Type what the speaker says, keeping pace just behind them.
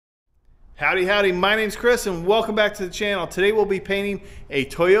Howdy, howdy, my name's Chris and welcome back to the channel. Today we'll be painting a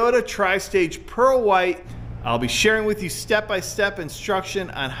Toyota Tri-Stage Pearl White. I'll be sharing with you step-by-step instruction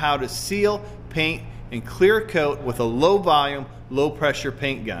on how to seal, paint, and clear coat with a low volume, low pressure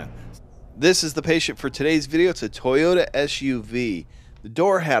paint gun. This is the patient for today's video. It's a Toyota SUV. The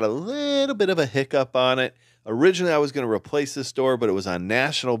door had a little bit of a hiccup on it. Originally I was going to replace this door, but it was on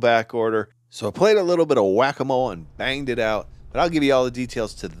national back order. So I played a little bit of whack-a-mole and banged it out. But I'll give you all the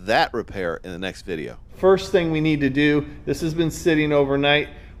details to that repair in the next video. First thing we need to do, this has been sitting overnight.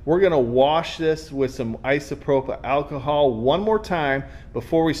 We're gonna wash this with some isopropyl alcohol one more time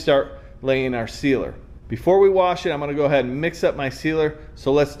before we start laying our sealer. Before we wash it, I'm gonna go ahead and mix up my sealer,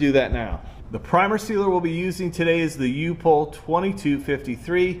 so let's do that now. The primer sealer we'll be using today is the upol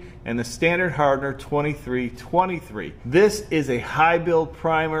 2253 and the standard hardener 2323. This is a high build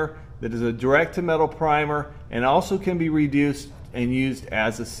primer that is a direct to metal primer and also can be reduced and used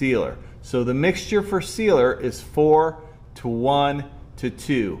as a sealer. So the mixture for sealer is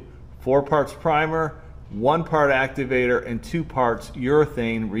 4:1:2. 4 parts primer, 1 part activator, and 2 parts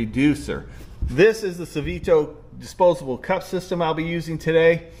urethane reducer. This is the Savito disposable cup system I'll be using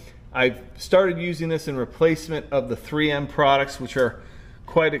today. I've started using this in replacement of the 3M products, which are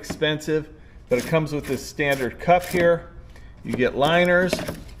quite expensive, but it comes with this standard cup here. You get liners,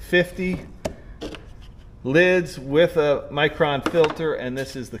 50 lids with a micron filter, and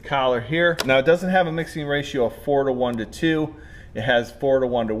this is the collar here. Now it doesn't have a mixing ratio of 4:1:2. It has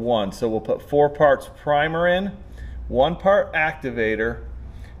 4:1:1. So we'll put 4 parts primer in, 1 part activator,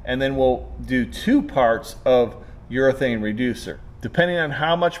 and then we'll do 2 parts of urethane reducer. Depending on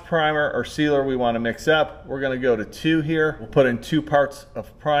how much primer or sealer we want to mix up, we're going to go to 2 here. We'll put in 2 parts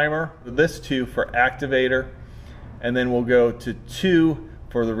of primer, this 2 for activator, and then we'll go to 2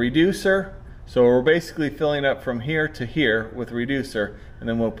 for the reducer. So we're basically filling up from here to here with reducer, and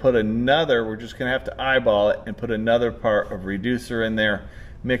then we'll put another, we're just gonna have to eyeball it and put another part of reducer in there,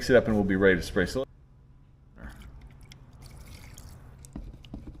 mix it up, and we'll be ready to spray. So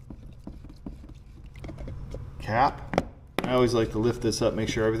cap. I always like to lift this up, make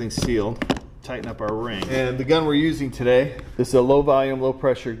sure everything's sealed, tighten up our ring. And the gun we're using today, this is a low volume, low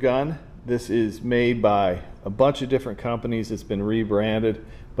pressure gun. This is made by a bunch of different companies. It's been rebranded,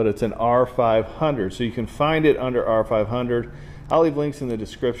 but it's an R500, so you can find it under R500. I'll leave links in the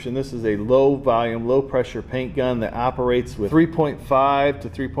description. This is a low volume, low pressure paint gun that operates with 3.5 to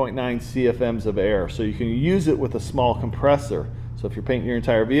 3.9 CFMs of air, so you can use it with a small compressor. So if you're painting your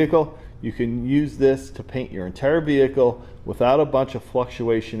entire vehicle, you can use this to paint your entire vehicle without a bunch of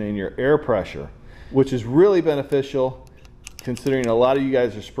fluctuation in your air pressure, which is really beneficial considering a lot of you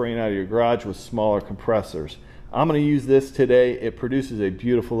guys are spraying out of your garage with smaller compressors. I'm going to use this today. It produces a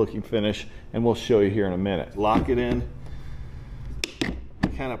beautiful looking finish, and we'll show you here in a minute. Lock it in,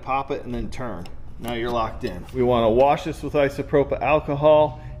 kind of pop it, and then turn. Now you're locked in. We want to wash this with isopropyl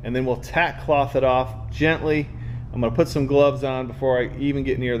alcohol, and then we'll tack cloth it off gently. I'm going to put some gloves on before I even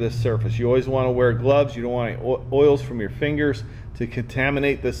get near this surface. You always want to wear gloves. You don't want any oils from your fingers to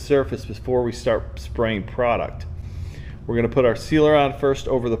contaminate this surface before we start spraying product. We're going to put our sealer on first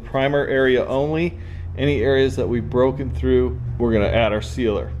over the primer area only. Any areas that we've broken through, we're going to add our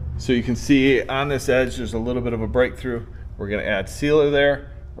sealer. So you can see on this edge there's a little bit of a breakthrough. We're going to add sealer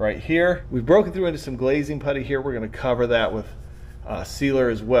there, right here. We've broken through into some glazing putty here. We're going to cover that with sealer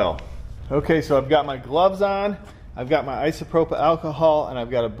as well. Okay, so I've got my gloves on, I've got my isopropyl alcohol, and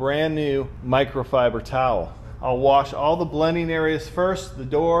I've got a brand new microfiber towel. I'll wash all the blending areas first, the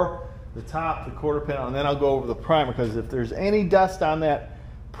door, the top, the quarter panel, and then I'll go over the primer, because if there's any dust on that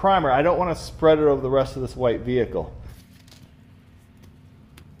primer, I don't want to spread it over the rest of this white vehicle.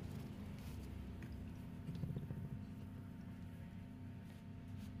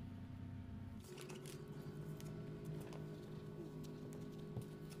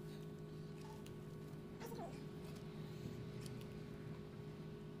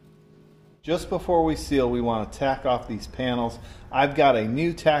 Just before we seal, we want to tack off these panels. I've got a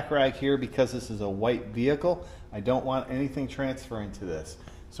new tack rag here because this is a white vehicle. I don't want anything transferring to this.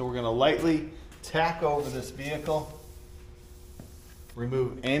 So we're going to lightly tack over this vehicle,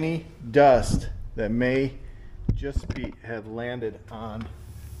 remove any dust that may just have landed on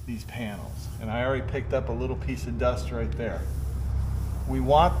these panels. And I already picked up a little piece of dust right there. We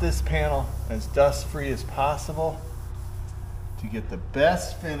want this panel as dust-free as possible to get the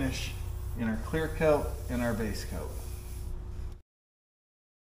best finish in our clear coat and our base coat.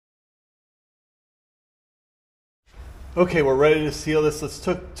 Okay, we're ready to seal this. Let's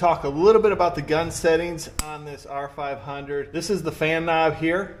talk a little bit about the gun settings on this R500. This is the fan knob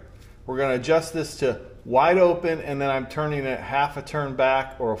here. We're going to adjust this to wide open, and then I'm turning it half a turn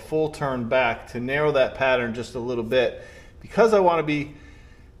back or a full turn back to narrow that pattern just a little bit, because I want to be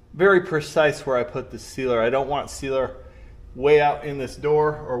very precise where I put the sealer. I don't want sealer way out in this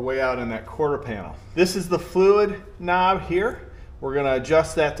door or way out in that quarter panel. This is the fluid knob here. We're going to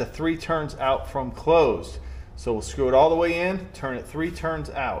adjust that to 3 turns out from closed. So we'll screw it all the way in, turn it 3 turns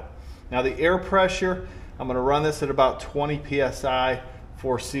out. Now the air pressure, I'm going to run this at about 20 psi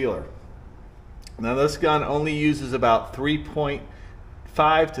for sealer. Now this gun only uses about 3.5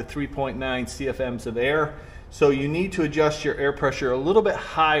 to 3.9 CFMs of air. So you need to adjust your air pressure a little bit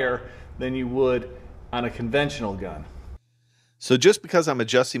higher than you would on a conventional gun. So just because I'm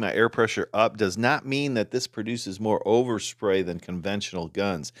adjusting my air pressure up does not mean that this produces more overspray than conventional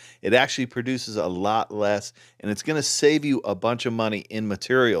guns. It actually produces a lot less, and it's going to save you a bunch of money in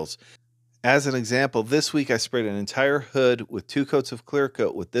materials. As an example, this week I sprayed an entire hood with 2 coats of clear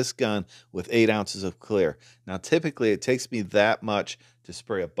coat with this gun with 8 ounces of clear. Now typically it takes me that much to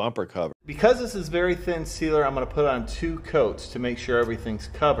spray a bumper cover. Because this is very thin sealer, I'm going to put on 2 coats to make sure everything's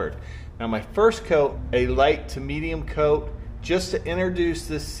covered. Now my first coat, a light to medium coat, just to introduce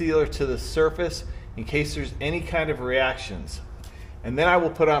this sealer to the surface in case there's any kind of reactions. And then I will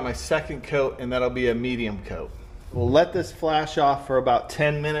put on my second coat, and that'll be a medium coat. We'll let this flash off for about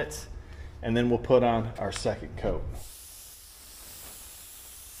 10 minutes, and then we'll put on our second coat.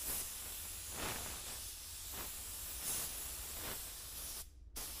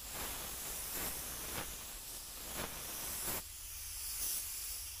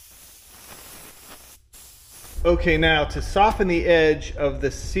 Okay, now to soften the edge of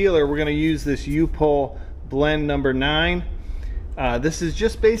the sealer, we're going to use this upol blend number 9. This is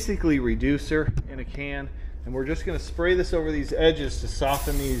just basically reducer in a can, and we're just going to spray this over these edges to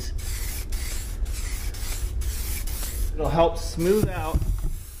soften these. It'll help smooth out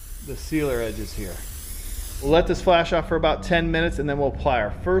the sealer edges here. We'll let this flash off for about 10 minutes, and then we'll apply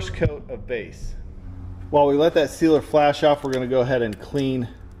our first coat of base. While we let that sealer flash off, we're going to go ahead and clean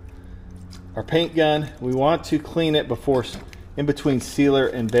our paint gun. We want to clean it before, in between sealer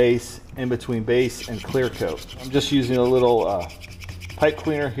and base, in between base and clear coat. I'm just using a little pipe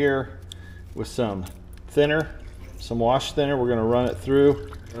cleaner here with some thinner, some wash thinner. We're going to run it through. We're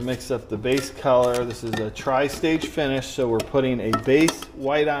going to mix up the base color. This is a tri-stage finish, so we're putting a base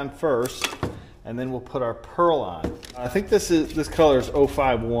white on first, and then we'll put our pearl on. I think this color is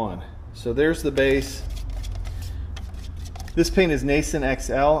 051. So there's the base. This paint is Nason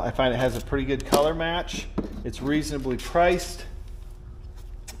XL. I find it has a pretty good color match. It's reasonably priced,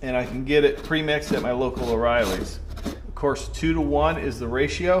 and I can get it pre-mixed at my local O'Reilly's. Of course, 2 to 1 is the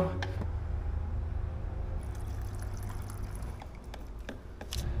ratio.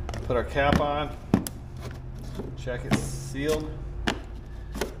 Put our cap on, check it's sealed,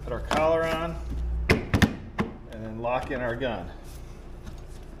 put our collar on, and then lock in our gun.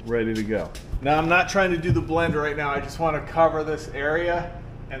 Ready to go. Now I'm not trying to do the blend right now, I just want to cover this area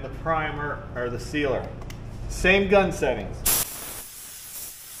and the primer or the sealer. Same gun settings.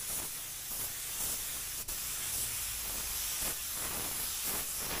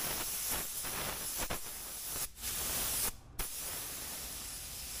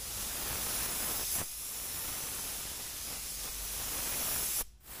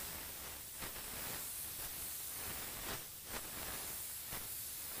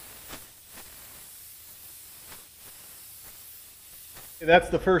 That's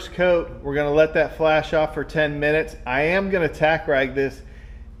the first coat. We're going to let that flash off for 10 minutes. I am going to tack rag this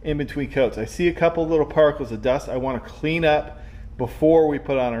in between coats. I see a couple little particles of dust I want to clean up before we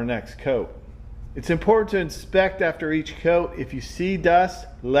put on our next coat. It's important to inspect after each coat. If you see dust,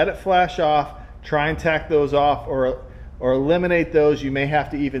 let it flash off. Try and tack those off or eliminate those. You may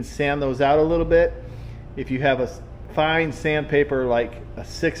have to even sand those out a little bit. If you have a fine sandpaper like a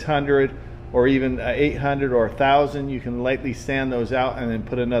 600 or even 800 or 1000, you can lightly sand those out and then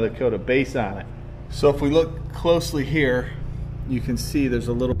put another coat of base on it. So if we look closely here, you can see there's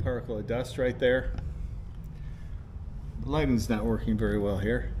a little particle of dust right there. The lighting's not working very well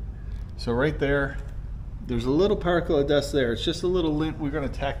here. So right there, there's a little particle of dust there. It's just a little lint. We're going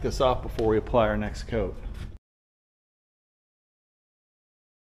to tack this off before we apply our next coat.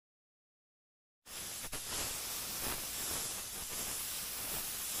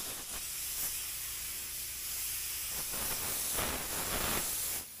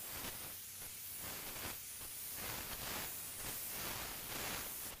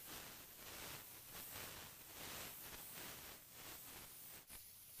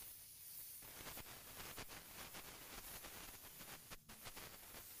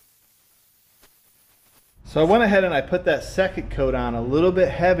 So I went ahead and I put that second coat on a little bit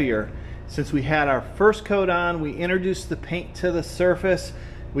heavier Since we had our first coat on, we introduced the paint to the surface.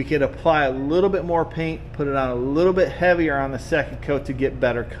 We could apply a little bit more paint, put it on a little bit heavier on the second coat to get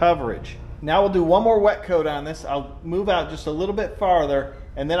better coverage. Now we'll do one more wet coat on this. I'll move out just a little bit farther,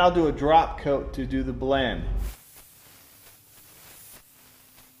 and then I'll do a drop coat to do the blend.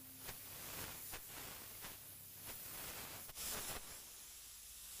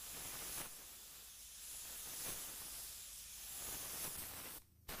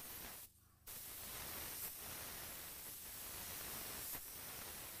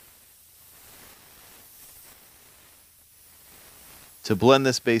 To blend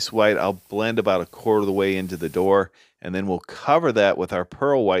this base white, I'll blend about a quarter of the way into the door, and then we'll cover that with our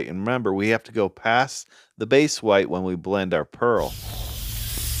pearl white. And remember, we have to go past the base white when we blend our pearl.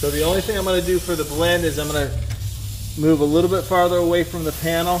 So the only thing I'm going to do for the blend is I'm going to move a little bit farther away from the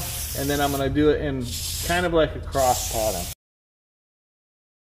panel, and then I'm going to do it in kind of like a cross pattern.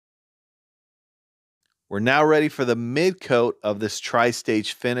 We're now ready for the mid coat of this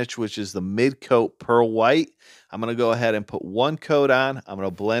tri-stage finish, which is the mid coat pearl white. I'm going to go ahead and put one coat on. I'm going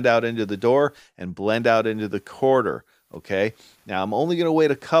to blend out into the door and blend out into the quarter. Okay, now I'm only going to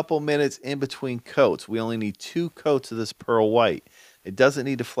wait a couple minutes in between coats. We only need 2 coats of this pearl white. It doesn't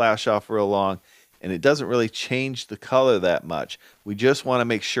need to flash off real long, and it doesn't really change the color that much. We just want to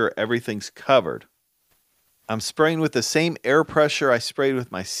make sure everything's covered. I'm spraying with the same air pressure I sprayed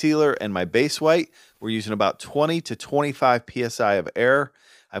with my sealer and my base white. We're using about 20 to 25 psi of air.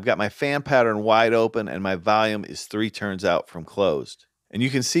 I've got my fan pattern wide open, and my volume is 3 turns out from closed. And you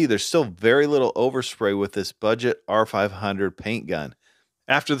can see there's still very little overspray with this budget R500 paint gun.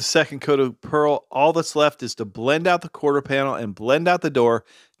 After the second coat of pearl, all that's left is to blend out the quarter panel and blend out the door,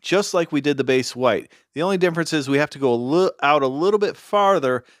 just like we did the base white. The only difference is we have to go out a little bit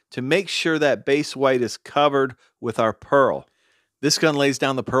farther to make sure that base white is covered with our pearl. This gun lays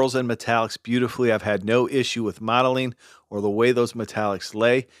down the pearls and metallics beautifully. I've had no issue with modeling or the way those metallics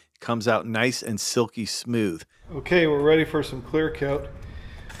lay. It comes out nice and silky smooth. Okay, we're ready for some clear coat.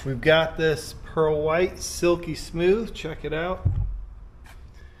 We've got this pearl white, silky smooth. Check it out.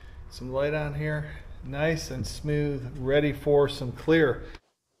 Some light on here. Nice and smooth, ready for some clear.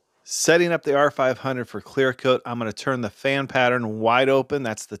 Setting up the R500 for clear coat, I'm going to turn the fan pattern wide open.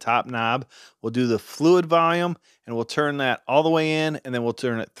 That's the top knob. We'll do the fluid volume, and we'll turn that all the way in, and then we'll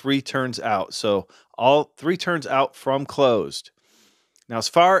turn it 3 turns out. So all 3 turns out from closed. Now, as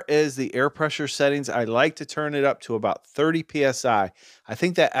far as the air pressure settings, I like to turn it up to about 30 psi. I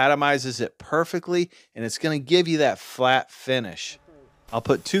think that atomizes it perfectly, and it's going to give you that flat finish. I'll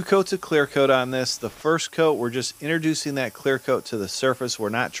put 2 coats of clear coat on this. The first coat, we're just introducing that clear coat to the surface. We're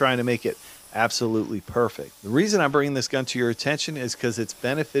not trying to make it absolutely perfect. The reason I'm bringing this gun to your attention is because it's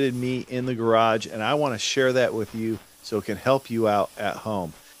benefited me in the garage, and I want to share that with you so it can help you out at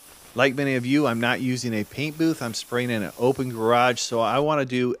home. Like many of you, I'm not using a paint booth. I'm spraying in an open garage, so I want to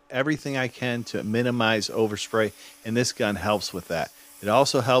do everything I can to minimize overspray, and this gun helps with that. It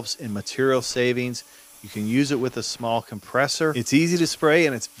also helps in material savings. You can use it with a small compressor. It's easy to spray,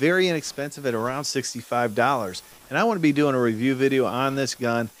 and it's very inexpensive at around $65. And I want to be doing a review video on this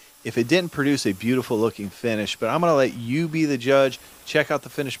gun if it didn't produce a beautiful looking finish, but I'm going to let you be the judge. Check out the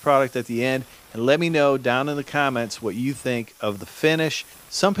finished product at the end and let me know down in the comments what you think of the finish.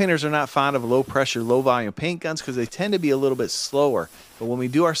 Some painters are not fond of low pressure, low volume paint guns because they tend to be a little bit slower. But when we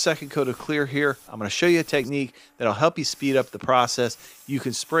do our second coat of clear here, I'm going to show you a technique that'll help you speed up the process. You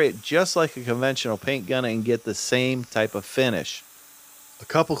can spray it just like a conventional paint gun and get the same type of finish. A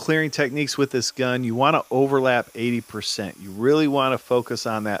couple clearing techniques with this gun. You want to overlap 80%. You really want to focus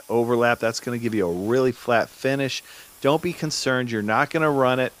on that overlap. That's going to give you a really flat finish. Don't be concerned. You're not going to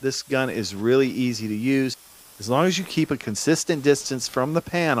run it. This gun is really easy to use. As long as you keep a consistent distance from the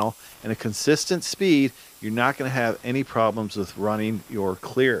panel and a consistent speed, you're not going to have any problems with running your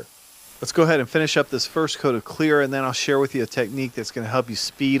clear. Let's go ahead and finish up this first coat of clear, and then I'll share with you a technique that's going to help you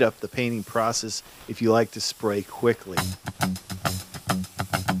speed up the painting process if you like to spray quickly.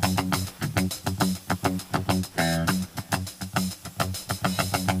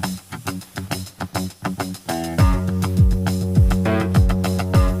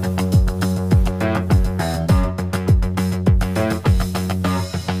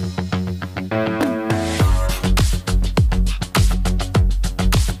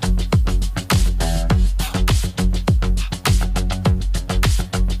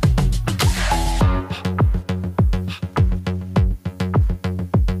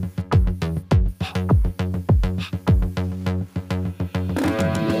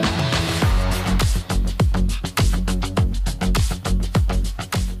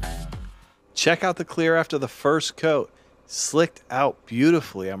 Check out the clear after the first coat. slicked out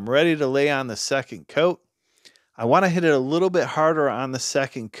beautifully. I'm ready to lay on the second coat. I want to hit it a little bit harder on the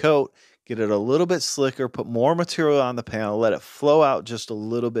second coat, get it a little bit slicker, put more material on the panel, let it flow out just a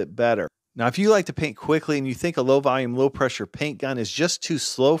little bit better. Now, if you like to paint quickly and you think a low volume, low pressure paint gun is just too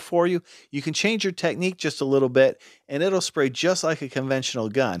slow for you, you can change your technique just a little bit and it'll spray just like a conventional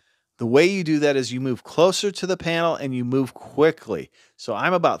gun. The way you do that is you move closer to the panel and you move quickly. So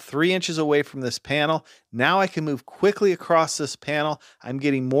I'm about 3 inches away from this panel. Now I can move quickly across this panel. I'm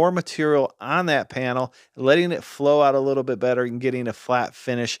getting more material on that panel, letting it flow out a little bit better and getting a flat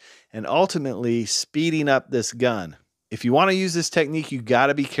finish and ultimately speeding up this gun. If you want to use this technique, you got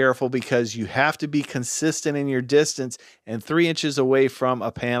to be careful because you have to be consistent in your distance, and 3 inches away from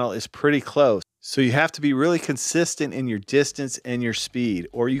a panel is pretty close. So you have to be really consistent in your distance and your speed,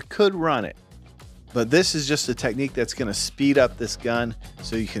 or you could run it. But this is just a technique that's going to speed up this gun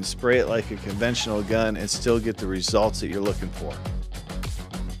so you can spray it like a conventional gun and still get the results that you're looking for.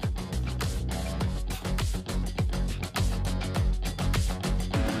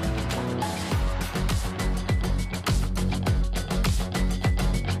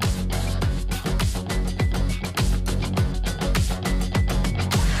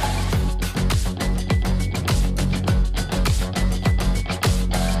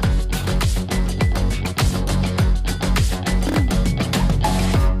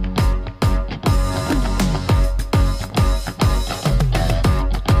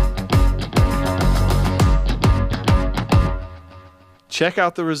 Check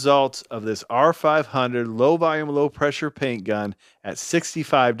out the results of this R500 low volume, low pressure paint gun at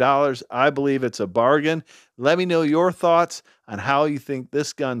 $65. I believe it's a bargain. Let me know your thoughts on how you think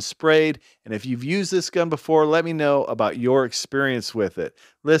this gun sprayed. And if you've used this gun before, let me know about your experience with it.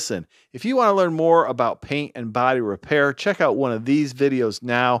 Listen, if you want to learn more about paint and body repair, check out one of these videos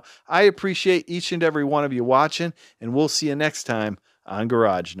now. I appreciate each and every one of you watching, and we'll see you next time on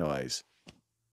Garage Noise.